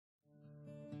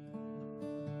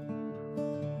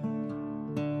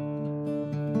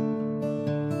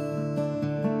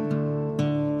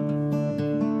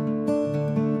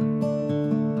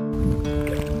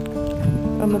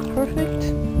on the perfect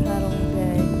paddling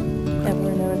day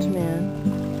ever known to man.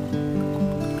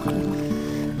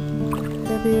 It's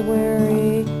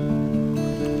February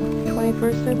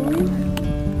 21st, I believe.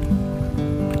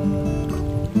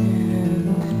 And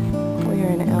we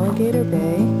are in Alligator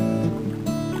Bay.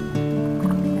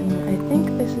 And I think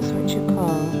this is what you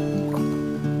call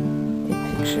a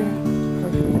picture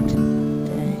perfect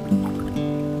day.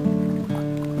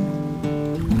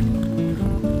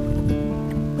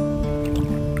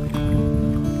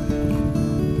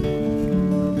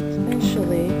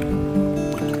 Especially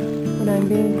when I'm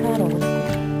being paddled.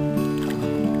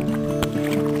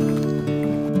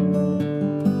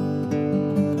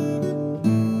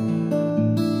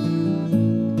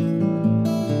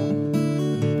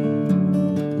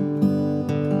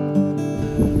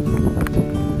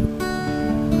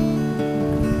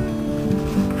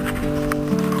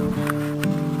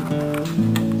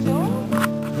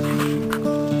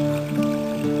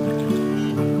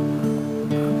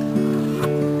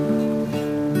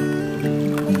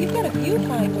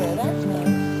 Viewfinder, that's nice.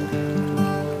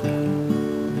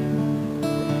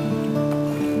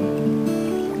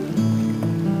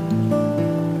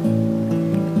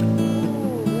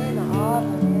 Ooh, we're in the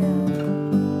harbor now.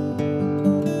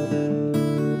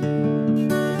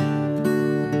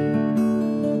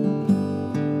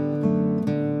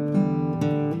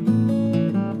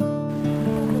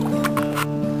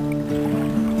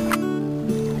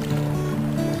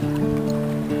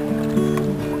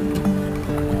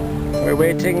 We're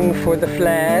waiting for the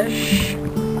flash.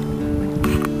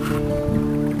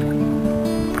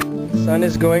 Sun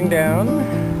is going down.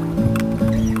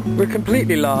 We're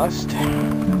completely lost.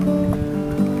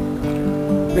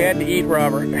 We had to eat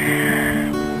Robert,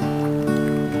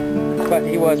 but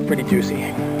he was pretty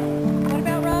juicy. What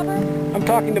about Robert? I'm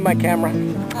talking to my camera.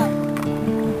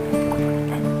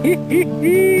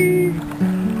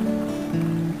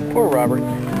 Poor Robert.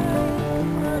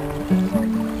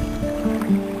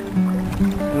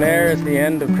 And there's the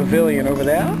end of Pavilion over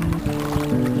there.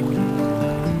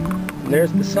 And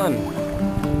there's the sun.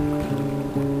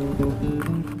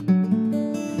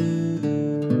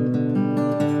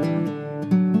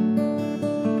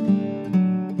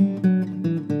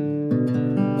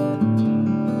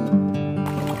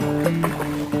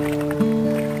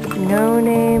 No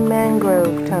Name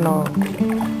Mangrove Tunnel.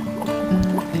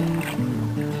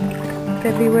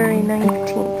 February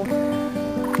 19th.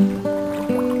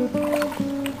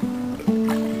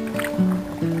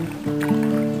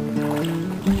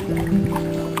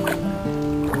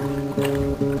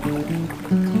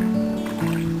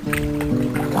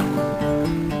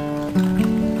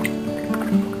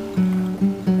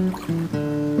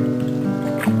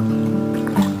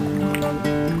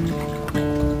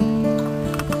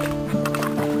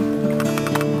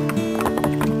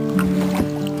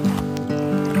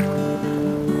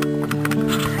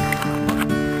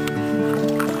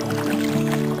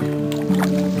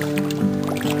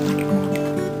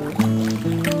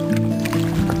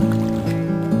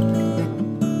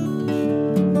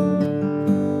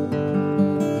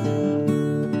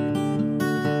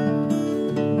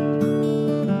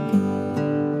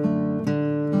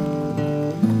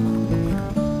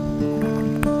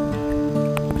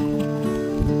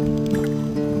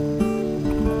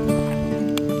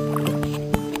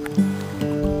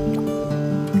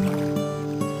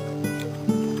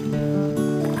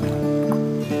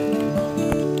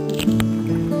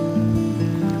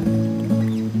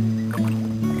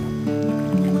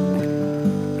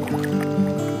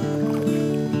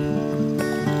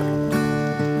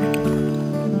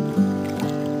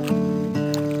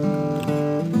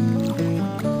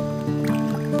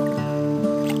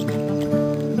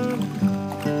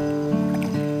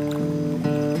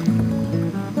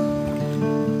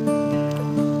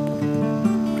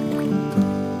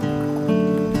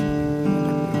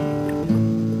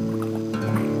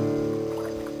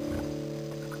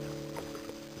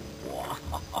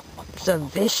 It's a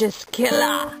vicious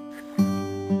killer.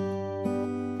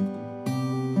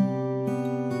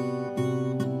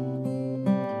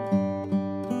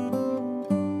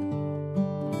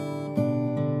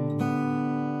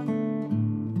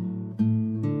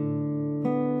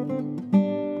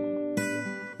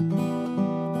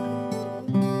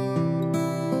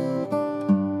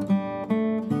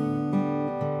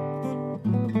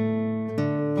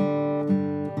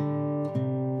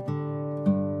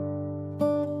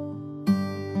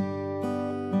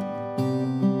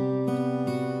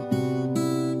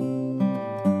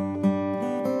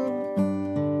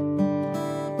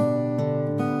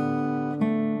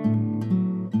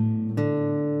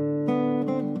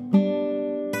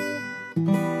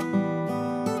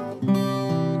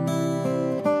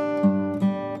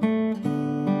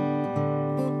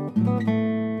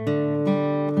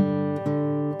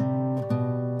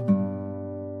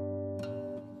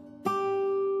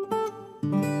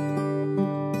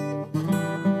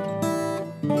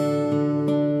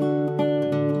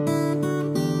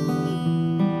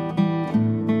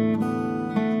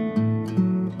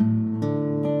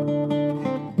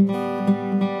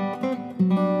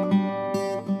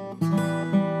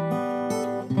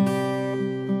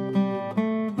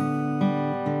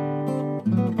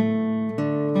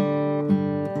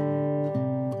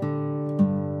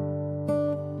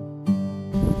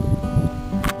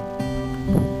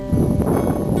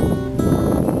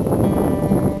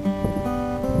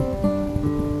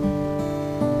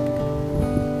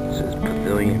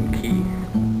 William Key,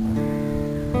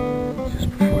 just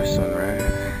before sunrise.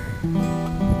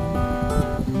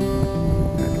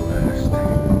 At the last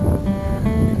 2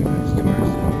 minutes to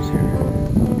ourselves here.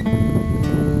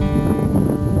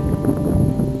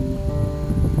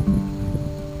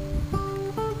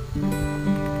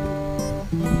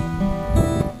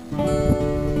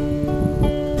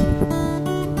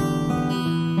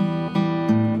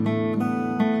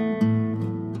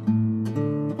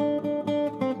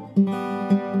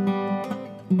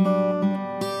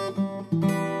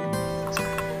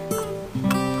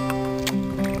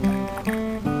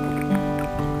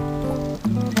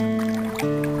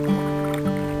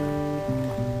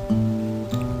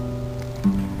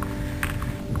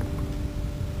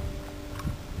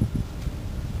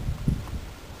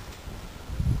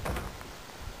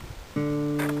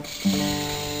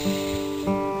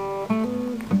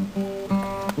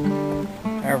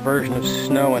 Our version of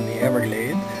snow in the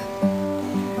Everglades.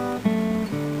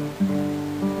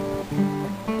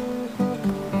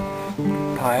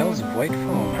 Piles of white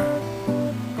foam.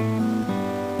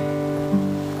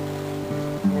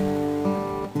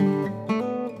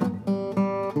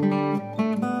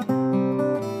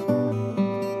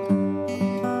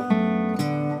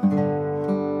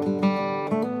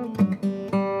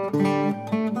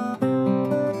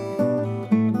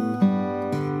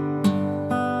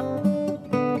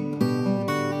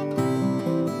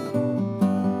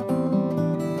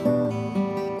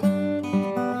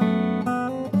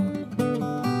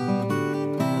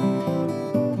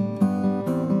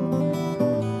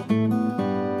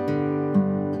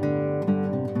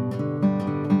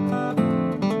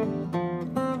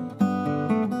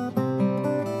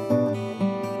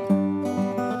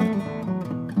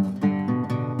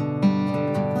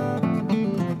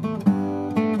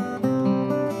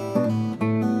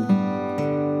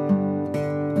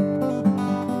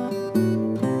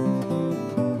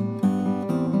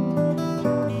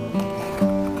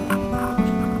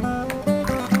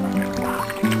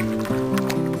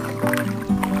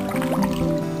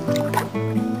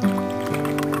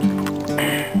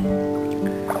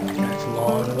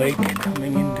 Lake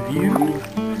coming into view.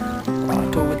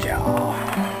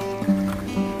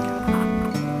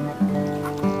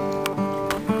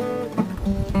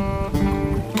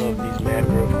 Love these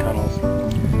mangrove tunnels.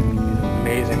 These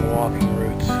amazing walking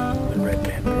routes. The red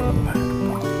mangrove.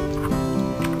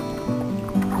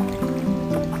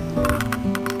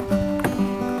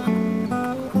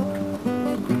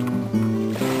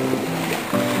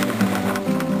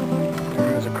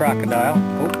 There's a crocodile.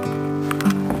 Oh.